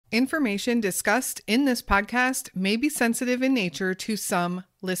Information discussed in this podcast may be sensitive in nature to some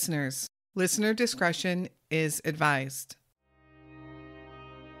listeners. Listener discretion is advised.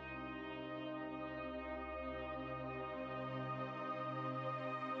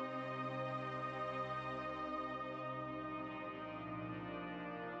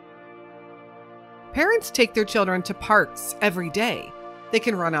 Parents take their children to parks every day. They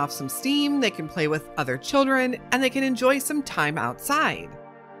can run off some steam, they can play with other children, and they can enjoy some time outside.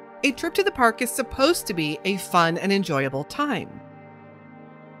 A trip to the park is supposed to be a fun and enjoyable time.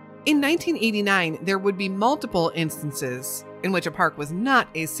 In 1989, there would be multiple instances in which a park was not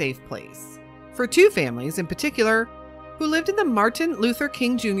a safe place. For two families in particular, who lived in the Martin Luther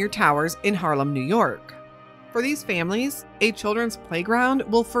King Jr. Towers in Harlem, New York. For these families, a children's playground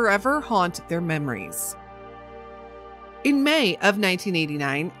will forever haunt their memories. In May of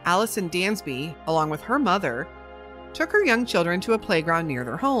 1989, Allison Dansby, along with her mother, took her young children to a playground near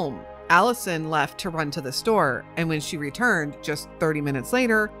their home. Allison left to run to the store, and when she returned just 30 minutes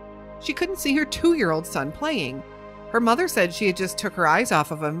later, she couldn't see her 2-year-old son playing. Her mother said she had just took her eyes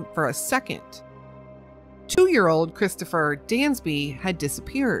off of him for a second. 2-year-old Christopher Dansby had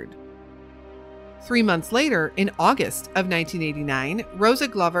disappeared. 3 months later, in August of 1989, Rosa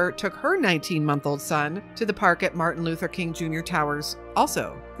Glover took her 19-month-old son to the park at Martin Luther King Jr. Towers,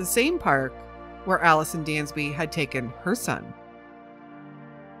 also the same park where Allison Dansby had taken her son.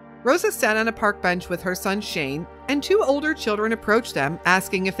 Rosa sat on a park bench with her son Shane, and two older children approached them,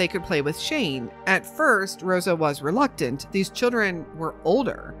 asking if they could play with Shane. At first, Rosa was reluctant. These children were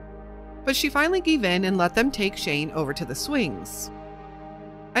older. But she finally gave in and let them take Shane over to the swings.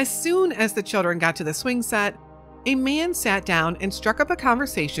 As soon as the children got to the swing set, a man sat down and struck up a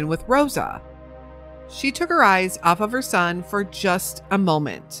conversation with Rosa. She took her eyes off of her son for just a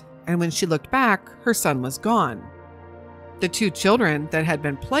moment, and when she looked back, her son was gone. The two children that had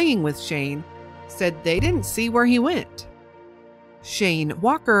been playing with Shane said they didn't see where he went. Shane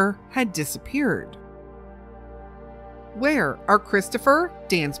Walker had disappeared. Where are Christopher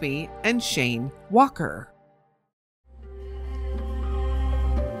Dansby and Shane Walker?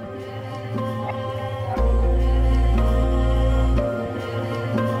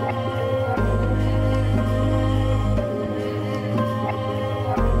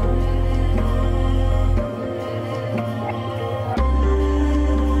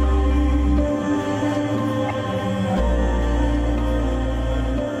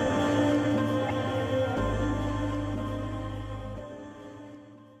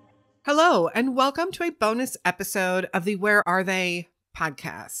 Hello, and welcome to a bonus episode of the Where Are They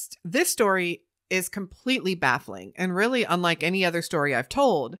podcast. This story is completely baffling and really unlike any other story I've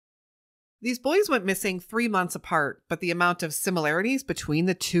told. These boys went missing 3 months apart, but the amount of similarities between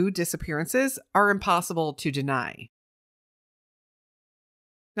the two disappearances are impossible to deny.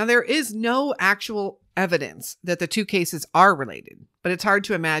 Now, there is no actual evidence that the two cases are related, but it's hard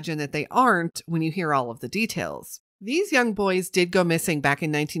to imagine that they aren't when you hear all of the details. These young boys did go missing back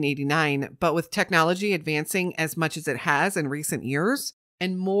in 1989, but with technology advancing as much as it has in recent years,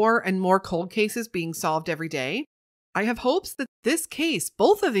 and more cold cases being solved every day, I have hopes that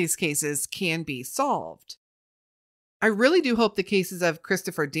both of these cases, can be solved. I really do hope the cases of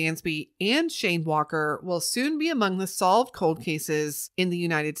Christopher Dansby and Shane Walker will soon be among the solved cold cases in the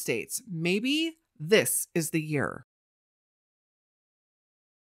United States. Maybe this is the year.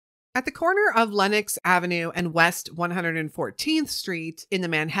 At the corner of Lenox Avenue and West 114th Street in the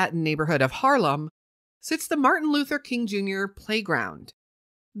Manhattan neighborhood of Harlem sits the Martin Luther King Jr. Playground.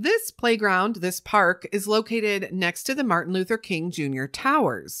 This park, is located next to the Martin Luther King Jr.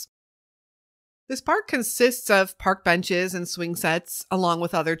 Towers. This park consists of park benches and swing sets, along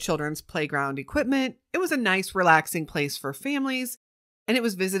with other children's playground equipment. It was a nice, relaxing place for families, and it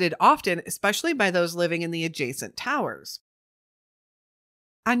was visited often, especially by those living in the adjacent towers.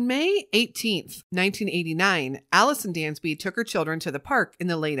 On May 18th, 1989, Allison Dansby took her children to the park in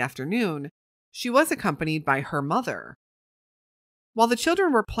the late afternoon. She was accompanied by her mother. While the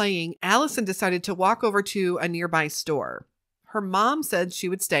children were playing, Allison decided to walk over to a nearby store. Her mom said she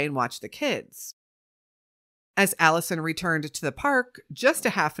would stay and watch the kids. As Allison returned to the park just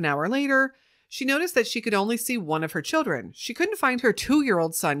a half an hour later, she noticed that she could only see one of her children. She couldn't find her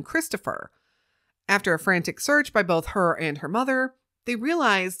 2-year-old son, Christopher. After a frantic search by both her and her mother, they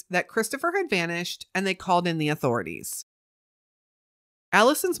realized that Christopher had vanished, and they called in the authorities.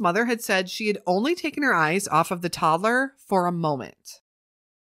 Allison's mother had said she had only taken her eyes off of the toddler for a moment.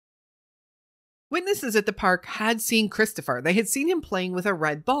 Witnesses at the park had seen Christopher. They had seen him playing with a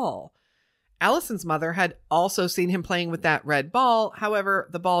red ball. Allison's mother had also seen him playing with that red ball. However,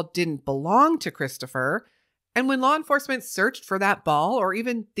 the ball didn't belong to Christopher. And when law enforcement searched for that ball or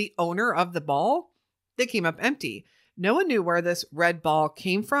even the owner of the ball, they came up empty. No one knew where this red ball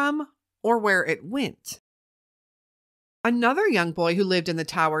came from or where it went. Another young boy who lived in the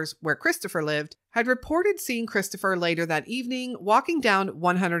towers where Christopher lived had reported seeing Christopher later that evening walking down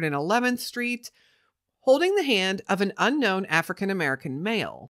 111th Street, holding the hand of an unknown African-American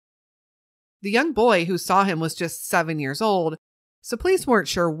male. The young boy who saw him was just 7 years old, so police weren't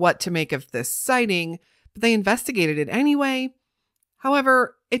sure what to make of this sighting, but they investigated it anyway.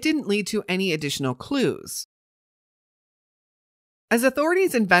 However, it didn't lead to any additional clues. As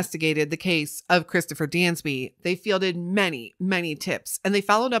authorities investigated the case of Christopher Dansby, they fielded many, many tips, and they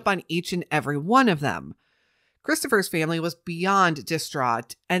followed up on each and every one of them. Christopher's family was beyond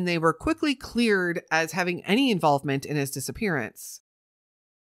distraught, and they were quickly cleared as having any involvement in his disappearance.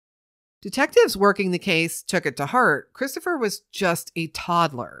 Detectives working the case took it to heart. Christopher was just a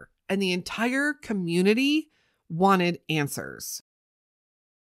toddler, and the entire community wanted answers.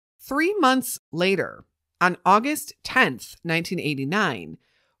 3 months later, on August 10th, 1989,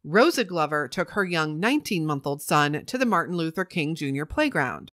 Rosa Glover took her young 19-month-old son to the Martin Luther King Jr.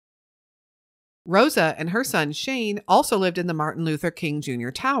 playground. Rosa and her son Shane also lived in the Martin Luther King Jr.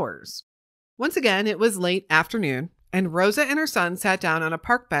 towers. Once again, it was late afternoon, and Rosa and her son sat down on a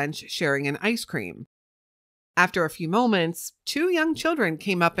park bench sharing an ice cream. After a few moments, 2 young children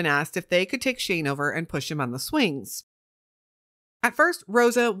came up and asked if they could take Shane over and push him on the swings. At first,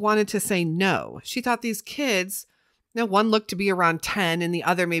 Rosa wanted to say no. She thought these kids, now one looked to be around 10 and the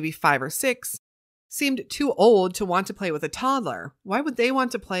other maybe 5 or 6, seemed too old to want to play with a toddler. Why would they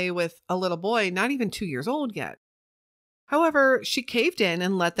want to play with a little boy not even 2 years old yet? However, she caved in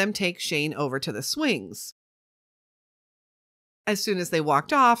and let them take Shane over to the swings. As soon as they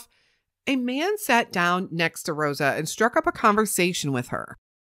walked off, a man sat down next to Rosa and struck up a conversation with her.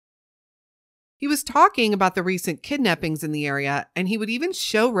 He was talking about the recent kidnappings in the area, and he would even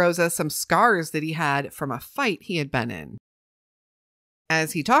show Rosa some scars that he had from a fight he had been in.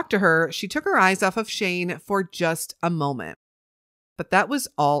 As he talked to her, she took her eyes off of Shane for just a moment. But that was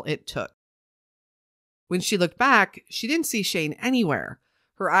all it took. When she looked back, she didn't see Shane anywhere.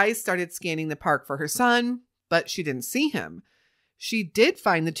 Her eyes started scanning the park for her son, but she didn't see him. She did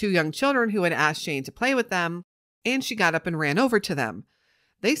find the 2 young children who had asked Shane to play with them, and she got up and ran over to them.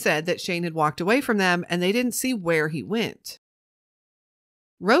 They said that Shane had walked away from them and they didn't see where he went.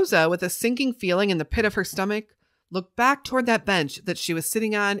 Rosa, with a sinking feeling in the pit of her stomach, looked back toward that bench that she was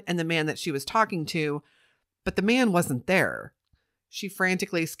sitting on and the man that she was talking to, but the man wasn't there. She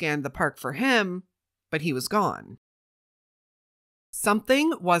frantically scanned the park for him, but he was gone.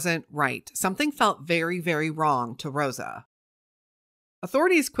 Something wasn't right. Something felt very, very wrong to Rosa.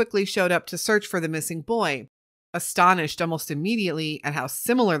 Authorities quickly showed up to search for the missing boy, astonished almost immediately at how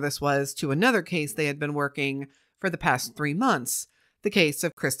similar this was to another case they had been working for the past 3 months, the case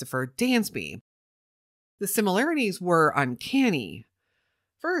of Christopher Dansby. The similarities were uncanny.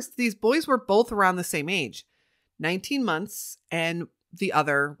 First, these boys were both around the same age, 19 months, and the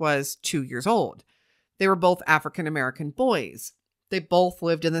other was 2 years old. They were both African-American boys. They both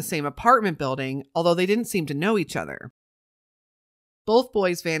lived in the same apartment building, although they didn't seem to know each other. Both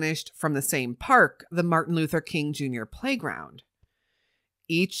boys vanished from the same park, the Martin Luther King Jr. playground.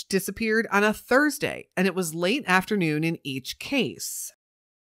 Each disappeared on a Thursday, and it was late afternoon in each case.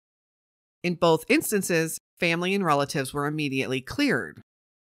 In both instances, family and relatives were immediately cleared.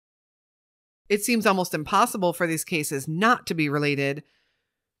 It seems almost impossible for these cases not to be related,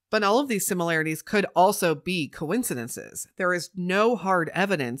 but all of these similarities could also be coincidences. There is no hard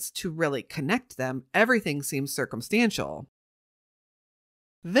evidence to really connect them. Everything seems circumstantial.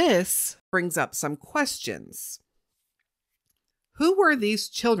 This brings up some questions. Who were these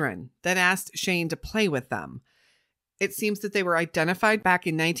children that asked Shane to play with them? It seems that they were identified back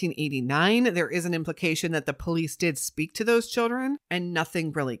in 1989. There is an implication that the police did speak to those children, and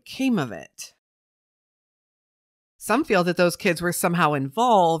nothing really came of it. Some feel that those kids were somehow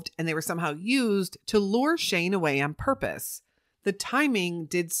involved and they were somehow used to lure Shane away on purpose. The timing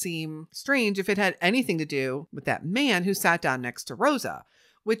did seem strange if it had anything to do with that man who sat down next to Rosa,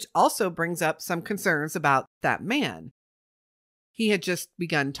 which also brings up some concerns about that man. He had just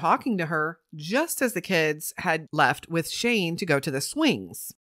begun talking to her just as the kids had left with Shane to go to the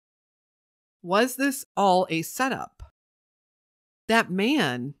swings. Was this all a setup? That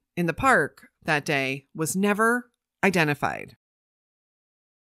man in the park that day was never identified.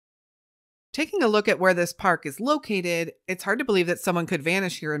 Taking a look at where this park is located, it's hard to believe that someone could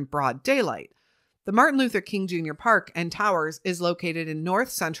vanish here in broad daylight. The Martin Luther King Jr. Park and Towers is located in north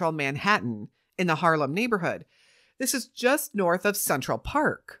central Manhattan in the Harlem neighborhood. This is just north of Central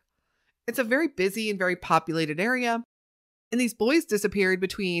Park. It's a very busy and very populated area, and these boys disappeared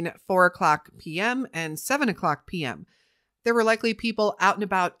between 4 o'clock p.m. and 7 o'clock p.m. There were likely people out and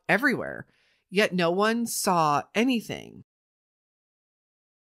about everywhere, yet no one saw anything.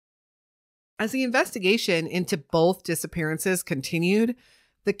 As the investigation into both disappearances continued,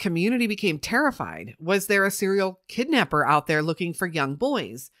 the community became terrified. Was there a serial kidnapper out there looking for young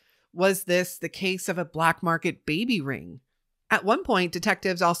boys? Was this the case of a black market baby ring? At one point,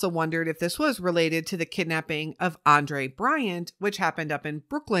 detectives also wondered if this was related to the kidnapping of Andre Bryant, which happened up in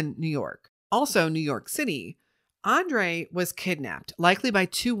Brooklyn, New York, also New York City. Andre was kidnapped, likely by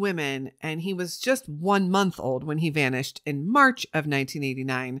two women, and he was just 1 month old when he vanished in March of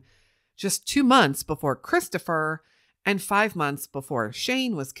 1989, just 2 months before Christopher and 5 months before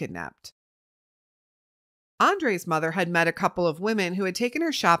Shane was kidnapped. Andre's mother had met a couple of women who had taken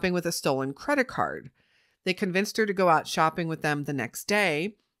her shopping with a stolen credit card. They convinced her to go out shopping with them the next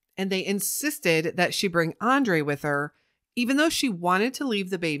day, and they insisted that she bring Andre with her, even though she wanted to leave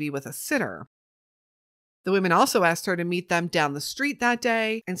the baby with a sitter. The women also asked her to meet them down the street that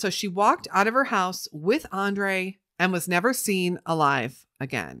day, and so she walked out of her house with Andre and was never seen alive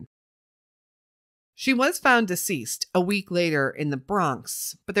again. She was found deceased a week later in the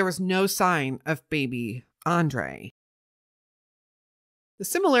Bronx, but there was no sign of baby Andre. The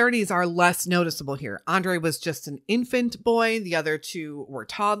similarities are less noticeable here. Andre was just an infant boy. The other two were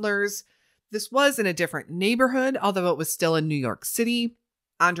toddlers. This was in a different neighborhood, although it was still in New York City.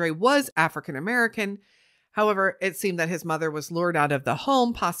 Andre was African American. However, it seemed that his mother was lured out of the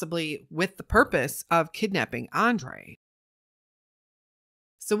home, possibly with the purpose of kidnapping Andre.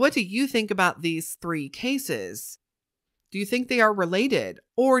 So what do you think about these three cases? Do you think they are related,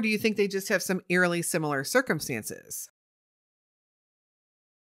 or do you think they just have some eerily similar circumstances?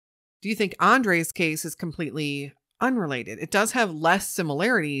 Do you think Andre's case is completely unrelated? It does have less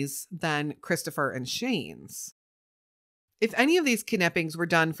similarities than Christopher and Shane's. If any of these kidnappings were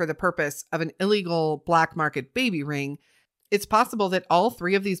done for the purpose of an illegal black market baby ring, it's possible that all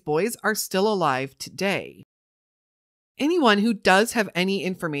three of these boys are still alive today. Anyone who does have any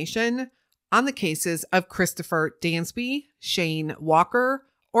information on the cases of Christopher Dansby, Shane Walker,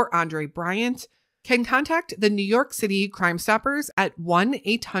 or Andre Bryant can contact the New York City Crime Stoppers at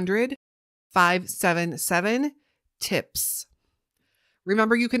 1-800-577-TIPS.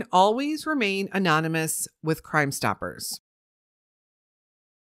 Remember, you can always remain anonymous with Crime Stoppers.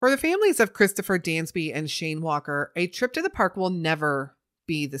 For the families of Christopher Dansby and Shane Walker, a trip to the park will never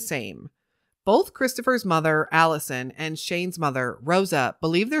be the same. Both Christopher's mother, Allison, and Shane's mother, Rosa,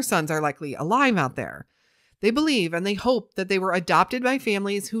 believe their sons are likely alive out there. They believe and they hope that they were adopted by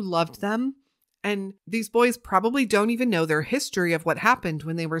families who loved them, and these boys probably don't even know their history of what happened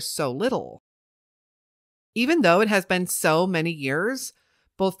when they were so little. Even though it has been so many years,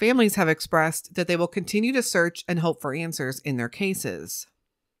 both families have expressed that they will continue to search and hope for answers in their cases.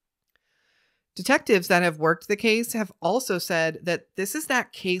 Detectives that have worked the case have also said that this is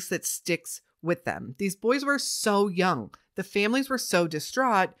that case that sticks with them. These boys were so young, the families were so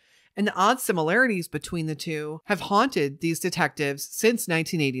distraught, and the odd similarities between the two have haunted these detectives since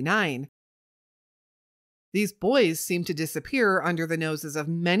 1989. These boys seem to disappear under the noses of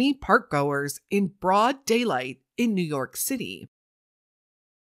many parkgoers in broad daylight in New York City.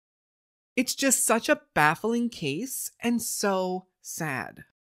 It's just such a baffling case and so sad.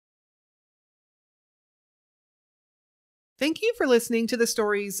 Thank you for listening to the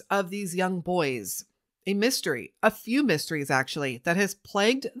stories of these young boys. A mystery, a few mysteries actually, that has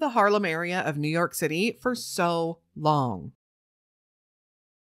plagued the Harlem area of New York City for so long.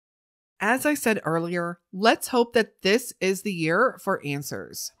 As I said earlier, let's hope that this is the year for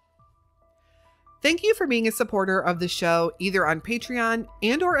answers. Thank you for being a supporter of the show, either on Patreon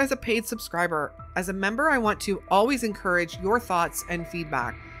and or as a paid subscriber. As a member, I want to always encourage your thoughts and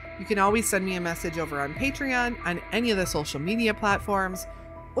feedback. You can always send me a message over on Patreon, on any of the social media platforms,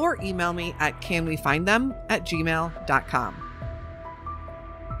 or email me at canwefindthem@gmail.com.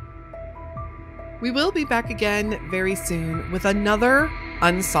 We will be back again very soon with another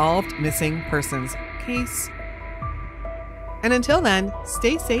unsolved missing persons case. And until then,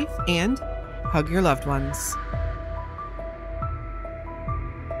 stay safe and hug your loved ones.